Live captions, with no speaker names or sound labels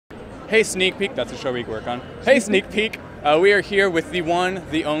Hey, Sneak Peek. That's a show we work on. Hey, Sneak Peek. We are here with the one,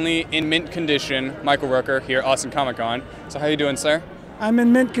 the only, in mint condition, Michael Rooker here at Austin Comic Con. So how you doing, sir? I'm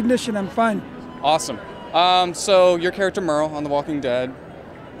in mint condition. I'm fine. Awesome. So your character Merle on The Walking Dead,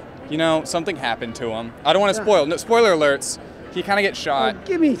 you know, something happened to him. I don't want to spoil. No, spoiler alerts. He kind of gets shot. Oh,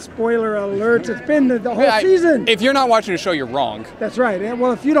 give me spoiler alerts. It's been the whole season. If you're not watching the show, you're wrong. That's right.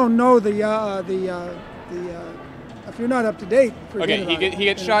 Well, if you don't know if you're not up to date. Okay, he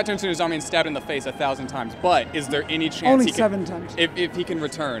gets shot, turns into a zombie, and stabbed in the face 1,000 times. But is there any chance Only he can, 7 times. If he can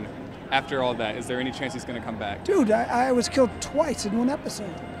return after all that, is there any chance he's going to come back? Dude, I was killed twice in one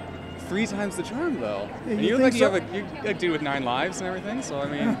episode. 3 times the charm, though. Yeah, and you look like you have a dude with 9 lives and everything. So I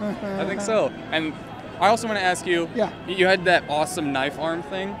mean, I think so. And I also want to ask you. Yeah. You had that awesome knife arm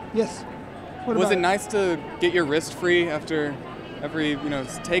thing. Yes. Was it nice to get your wrist free after every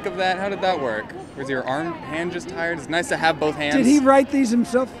take of that? How did that work? Was your hand just tired? It's nice to have both hands. Did he write these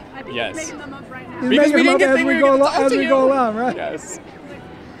himself? I think Yes. he's making them up right now. He's Because making we them didn't up get as we we were go gonna talk to you. along, right? Yes.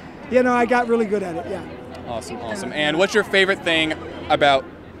 You know, I got really good at it. Yeah. Awesome, awesome. And what's your favorite thing about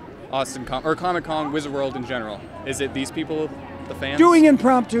Austin or Comic Con, Wizard World in general? Is it these people, the fans? Doing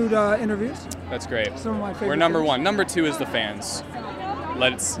impromptu interviews. That's great. Some of my favorite. We're number things. 1. Number 2 is the fans.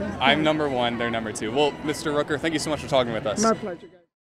 I'm number 1. They're number 2. Well, Mr. Rooker, thank you so much for talking with us. My pleasure, guys.